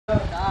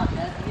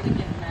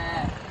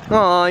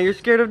Aw, you're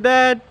scared of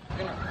Dad?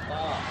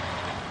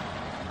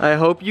 I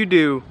hope you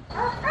do.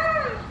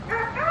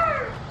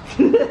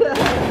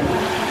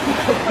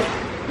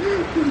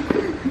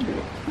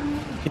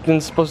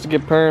 Ethan's supposed to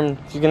get permed.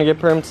 He's gonna get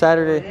permed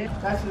Saturday.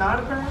 That's not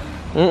a perm?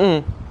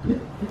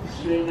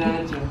 Straight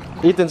answer.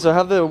 Ethan, so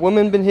have the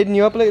women been hitting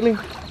you up lately?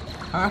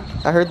 Huh?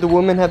 I heard the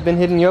women have been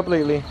hitting you up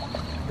lately.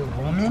 The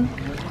woman?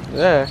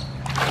 Yeah.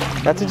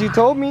 That's what you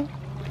told me.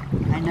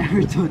 I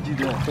never told you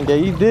that. Yeah,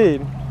 you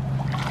did.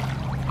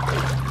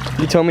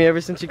 You told me ever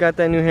since you got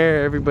that new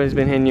hair, everybody's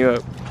been hitting you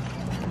up.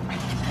 I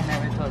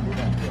never told you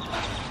that.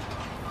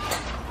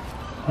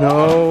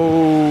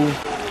 No.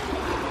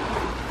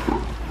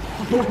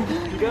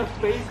 You got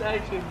face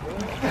action, bro.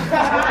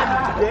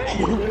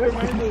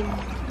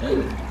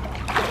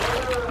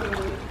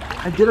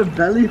 I did a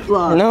belly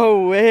flop.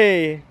 No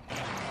way.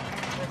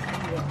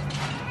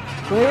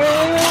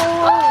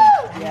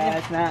 Yeah,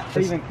 it's not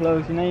even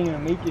close. You're not even gonna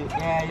make it.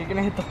 Yeah, you're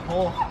gonna hit the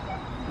pole.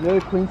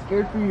 Look, Queen's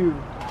scared for you.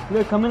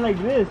 Look, coming like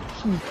this.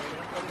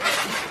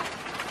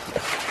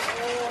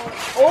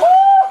 Oh!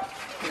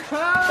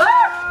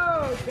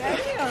 Oh!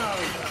 Damn!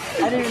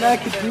 I didn't even know I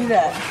could do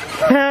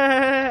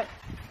that.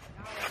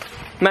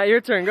 Matt, your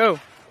turn. Go.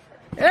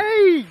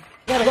 Hey!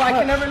 Well, I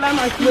can never let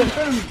my feet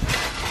firm.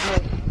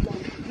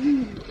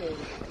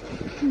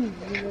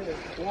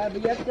 Yeah,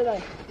 but you have to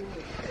like.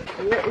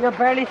 You're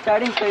barely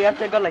starting, so you have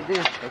to go like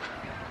this.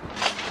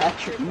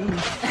 Catch your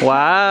knees.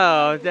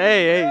 Wow.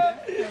 Hey.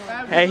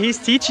 Hey, he's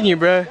teaching you,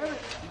 bro. You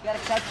gotta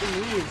catch your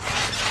knees.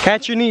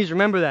 Catch your knees.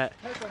 Remember that.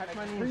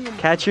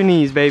 Catch your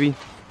knees, baby.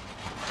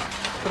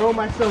 Throw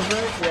myself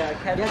right. Yeah,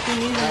 catch your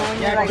knees and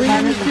when you're like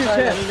climbing the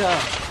side, let me go.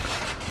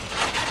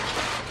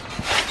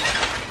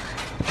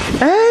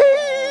 Hey!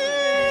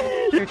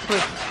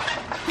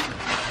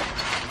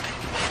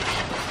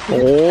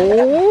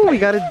 Oh, we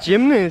got a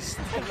gymnast.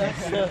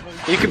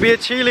 You could be a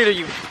cheerleader,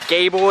 you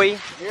gay boy.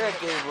 You're a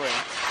gay boy.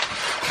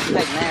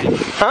 Like man.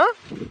 Huh?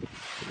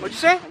 What'd you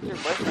say? That's your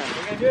boyfriend.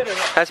 We're gonna do it.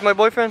 That's my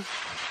boyfriend.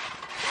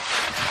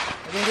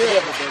 We're gonna do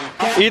it,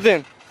 baby.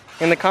 Ethan,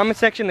 in the comment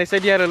section, they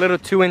said you had a little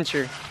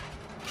 2-incher.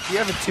 You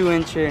have a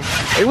 2-incher.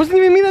 It wasn't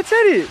even me that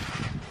said it.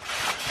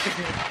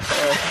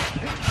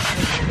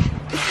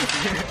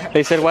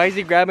 They said, why is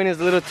he grabbing his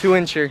little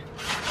 2-incher?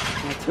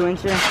 A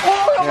 2-incher?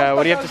 Yeah,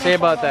 what do you have to say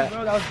about that?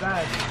 Bro, that was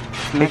bad.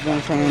 I'm not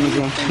gonna say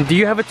anything. Do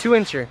you have a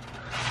 2-incher?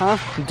 Huh?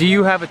 Do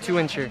you have a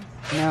 2-incher?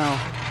 No.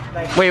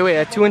 Wait,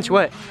 a 2-inch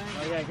what? A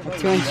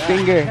 2-inch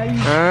finger.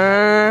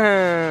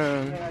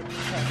 Ah.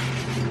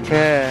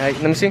 Yeah,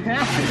 let me see.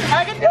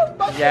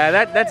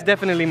 Yeah, that's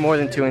definitely more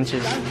than 2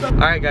 inches.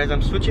 Alright guys,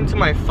 I'm switching to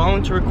my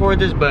phone to record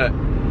this, but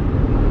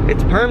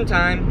it's perm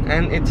time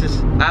and it's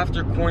his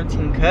after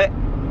quarantine cut.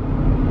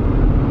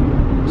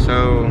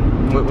 So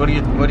what are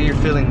your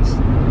feelings?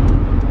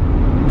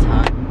 It's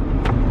hot.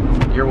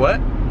 You're what?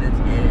 Let's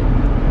get it.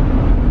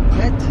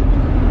 What?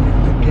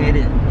 Let's get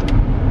it.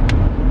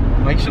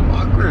 Makes you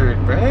awkward,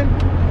 bruh.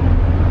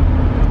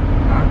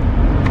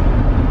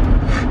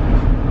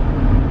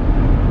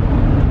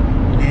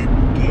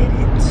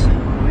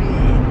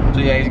 So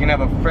yeah, he's gonna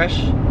have a fresh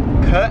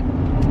cut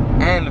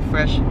and a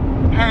fresh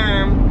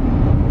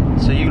perm.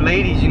 So you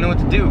ladies, you know what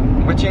to do.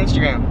 What's your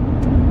Instagram?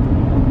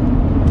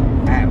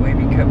 At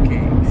Wavy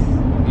Cupcakes.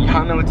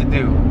 Y'all know what to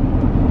do.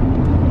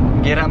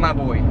 Get out my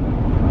boy.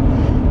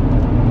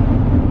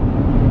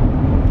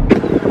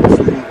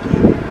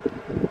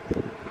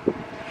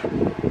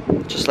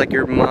 Just like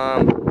your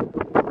mom.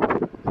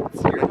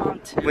 It's your mom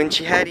too. When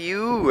she had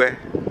you.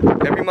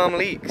 Every mom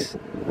leaks.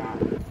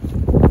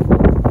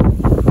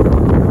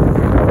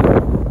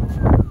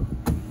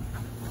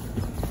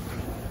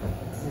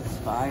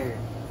 Fire.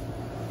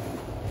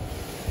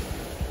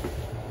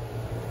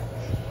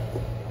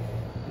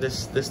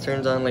 This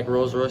turns on like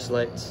Rolls Royce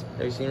lights.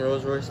 Have you seen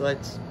Rolls Royce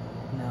lights?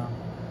 No.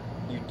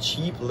 You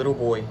cheap little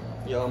boy.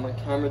 Yo, my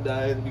camera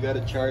died. We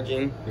gotta charge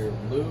him. You're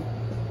blue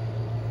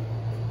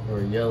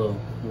or yellow?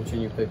 Which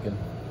one you picking?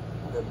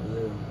 The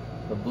blue.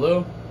 The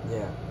blue?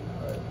 Yeah.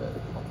 Alright, bet.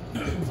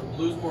 The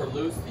blue's more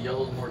loose, the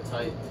yellow's more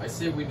tight. I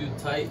say we do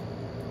tight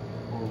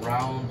or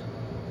round,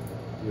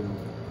 do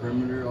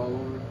perimeter all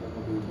over, then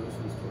we'll do loose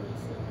ones towards the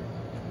center.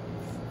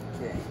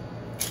 Okay.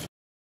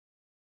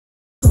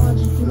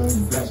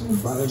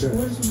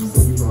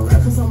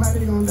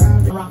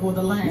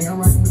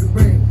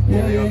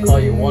 Yeah, they'll call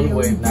you one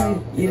wave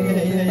now.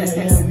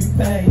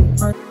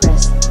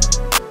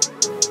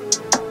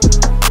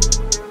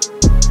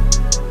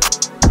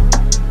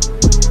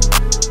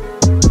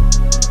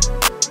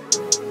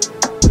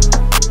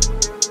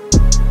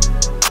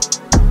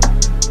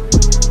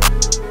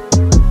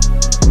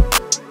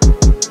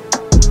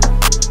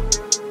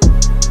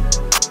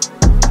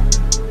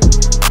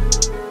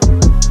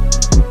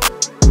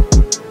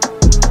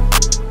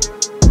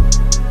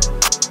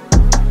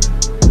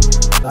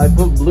 I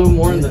put blue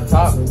more in the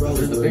top.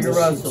 There's the bigger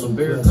rods, so the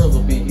bigger curls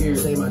will be here. I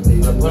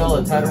put all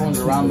the tighter ones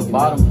around the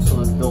bottom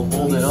so that they'll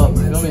hold it up.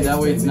 You feel me? That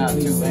way it's not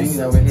too hangy.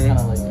 That way it's kind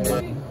of like.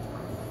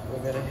 We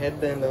got a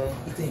headband on.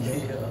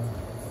 Yeah.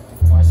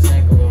 My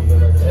snake a little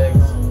bit, our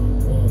legs.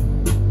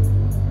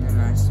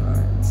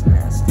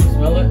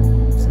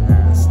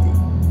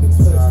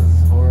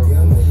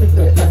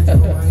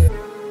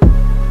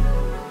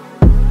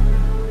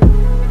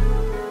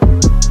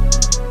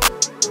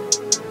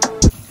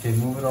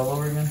 move it all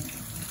over again.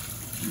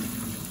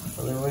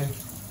 Other way.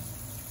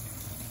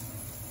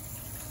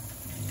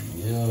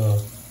 Yeah.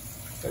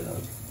 Right now,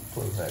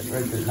 pull it back.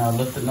 Right there. Now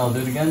lift it. Now do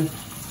it again.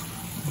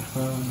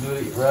 Do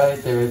it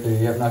right there, right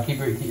there. Yep. Now keep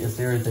it.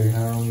 Stay right there.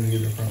 Now we're gonna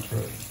get the front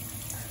foot.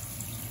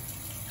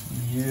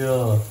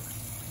 Yeah.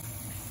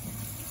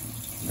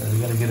 Now we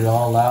gotta get it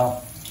all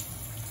out.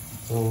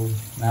 So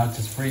now it's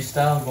just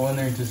freestyle. Go in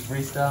there and just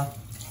freestyle.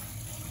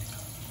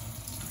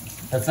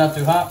 That's not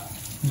too hot?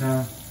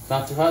 No. It's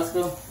not too hot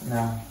still?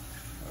 No.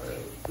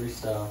 Alright,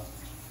 freestyle.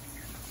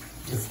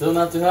 It's still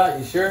not too hot,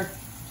 you sure?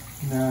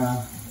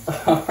 No.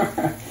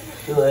 Alright.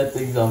 Feel that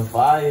thing's on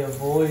fire,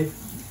 boy.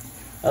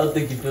 I don't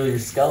think you feel your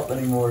scalp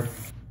anymore.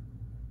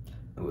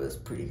 It was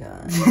pretty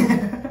hot.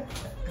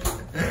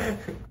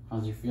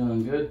 How's you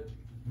feeling? Good?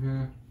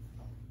 Mm-hmm.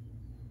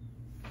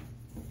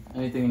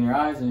 Anything in your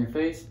eyes, in your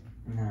face?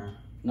 No.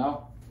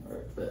 No?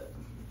 Alright, bet.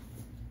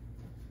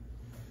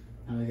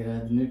 Now we gotta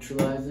add the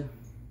neutralizer.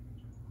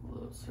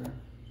 Hold up, sir. Let's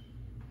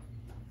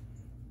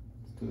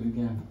do it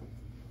again.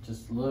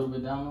 Just a little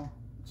bit down though.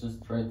 Just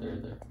right there,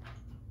 there.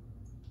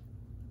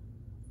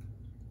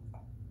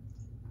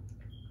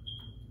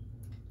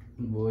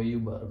 Boy, you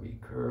about to be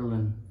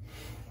curling.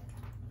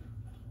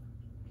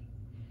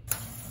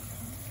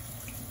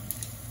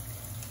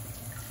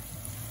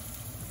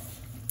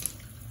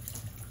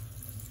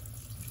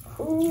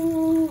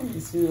 Ooh, you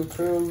see the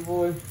curls,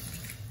 boy?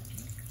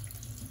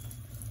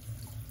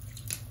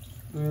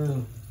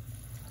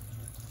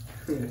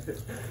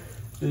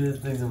 This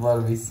thing's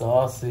about to be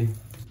saucy.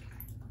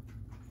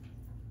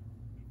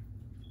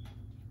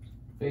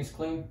 Face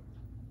clean?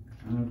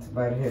 It's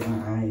about to hit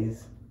my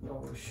eyes.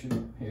 Oh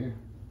shoot, here.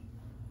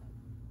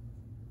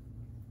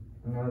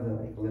 You know the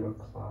like little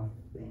cloth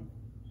thing.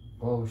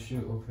 Oh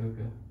shoot, okay,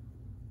 okay.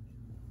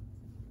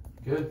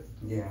 Good?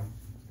 Yeah.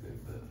 Good,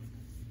 good.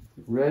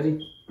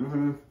 Ready?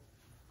 Mm-hmm.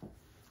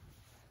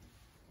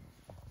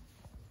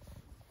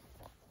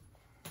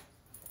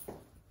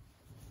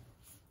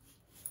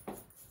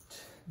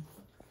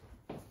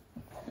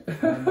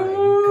 Oh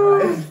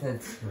my gosh,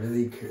 that's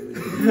really curly.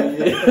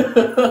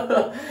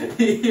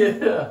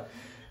 Yeah.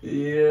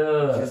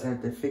 Yeah. Just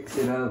have to fix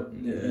it up.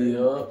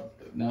 Yup.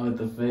 Now with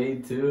the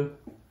fade too.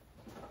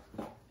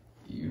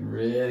 You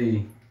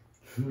ready?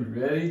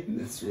 Ready?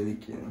 That's really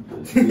cute.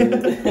 That's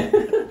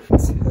good.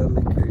 It's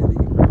hella curly.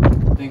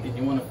 Thinking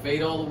you want to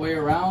fade all the way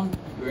around,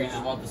 or you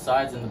just want the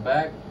sides and the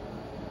back?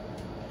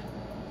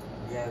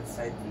 Yeah, the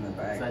sides in the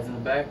back. Sides and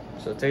the back.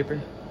 So taper.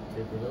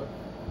 Taper it up.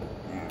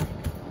 Yeah.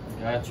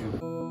 Got you.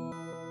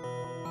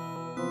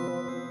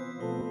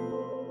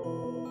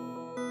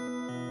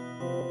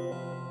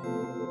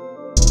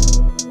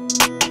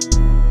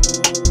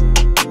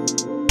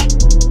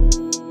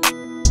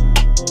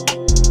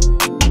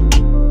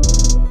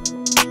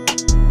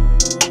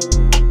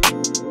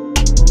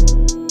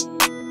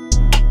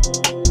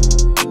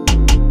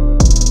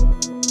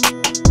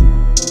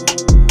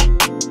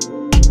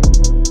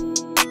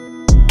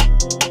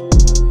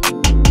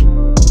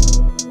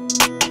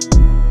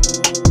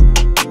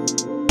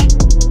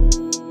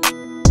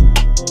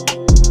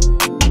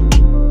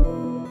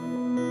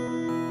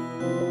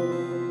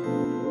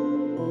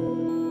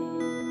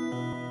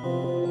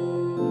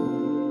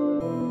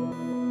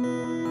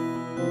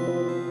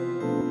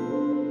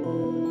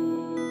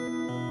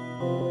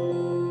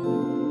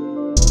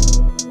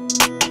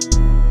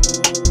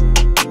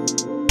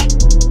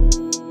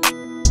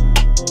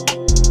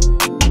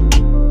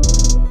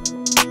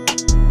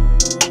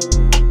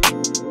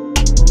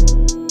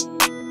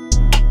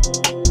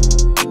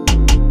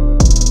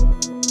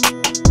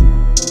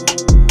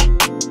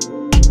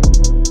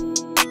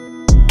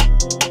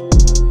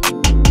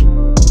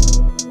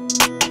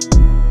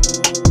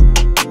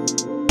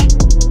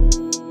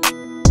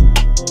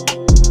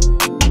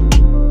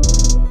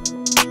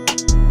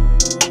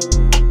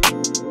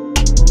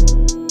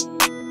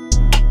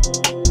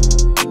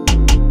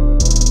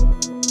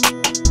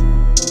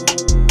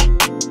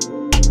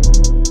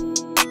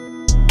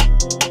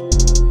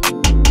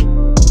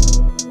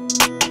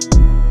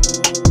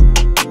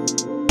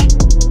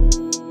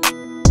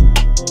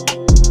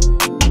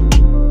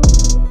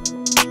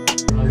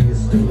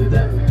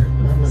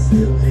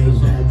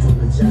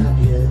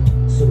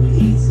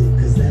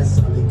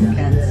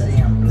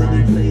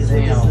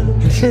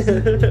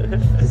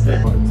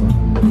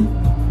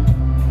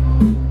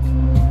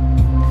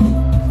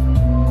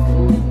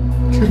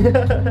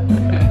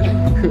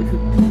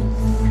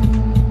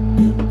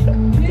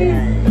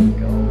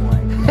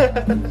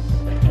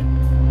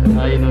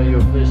 Now you know you're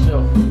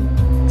official.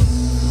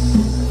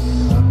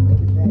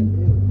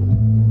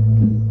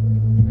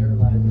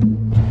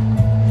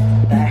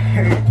 That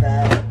hurt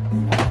that.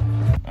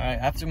 Alright,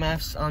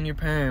 aftermaths on your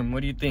perm.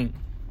 What do you think?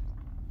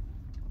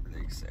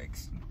 Really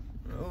sexy.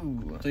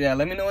 Oh. So yeah,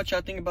 let me know what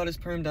y'all think about his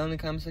perm down in the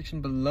comment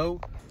section below.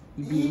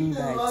 He beat me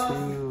by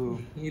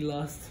 2. He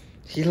lost.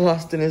 He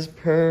lost in his I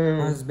perm.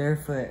 was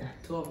barefoot.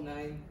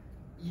 12-9.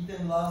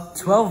 Ethan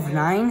lost.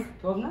 12-9?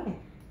 12-9.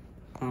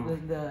 Oh.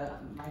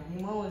 My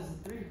Hemo was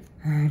 3.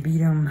 I beat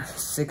him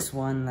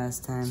 6-1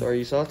 last time. So are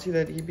you salty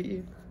that he beat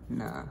you?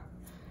 Nah.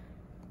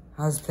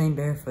 I was playing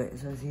barefoot,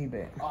 so was he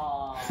bare.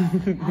 Aw.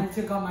 I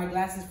took off my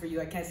glasses for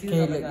you. I can't see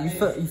Okay, them.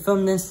 look, you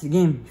filmed this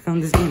game. You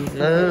filmed this game.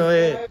 No,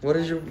 wait. What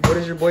does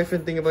your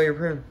boyfriend think about your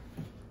perm?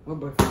 What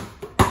boyfriend?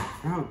 I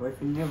don't have a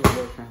boyfriend. You have a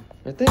boyfriend.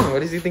 Right there. What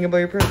does he think about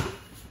your perm?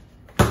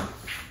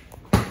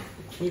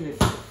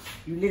 Caleb,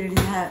 you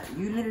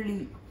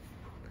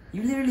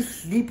literally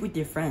sleep with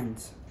your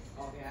friends.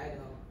 Okay, I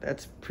know.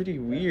 That's pretty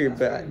weird,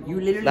 but You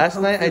literally last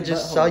poke night I your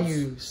just saw buttholes.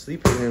 you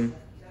sleep with him.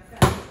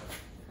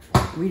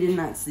 We did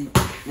not sleep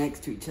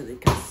next to each other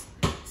because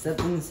slept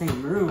in the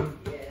same room.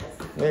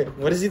 Wait,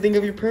 what does he think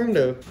of your perm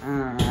though?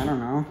 I don't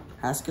know.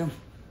 Ask him.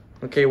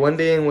 Okay, one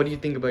day, and what do you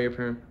think about your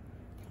perm?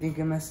 I think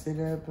I messed it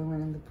up. I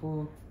went in the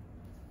pool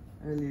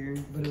earlier.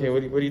 Okay,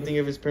 what do you think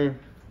of his perm?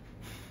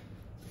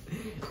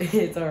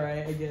 It's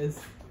alright, I guess.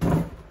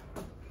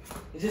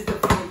 It's just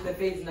the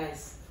fade's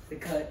nice. The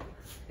cut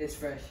is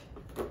fresh.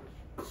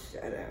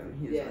 Shut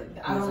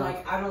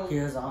up. He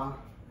was all.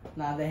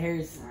 Nah, the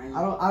hair's.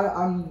 I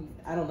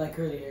don't like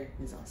curly hair.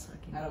 He's all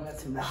sucking. I don't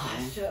mess too with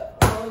much. Shut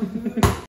up, dude.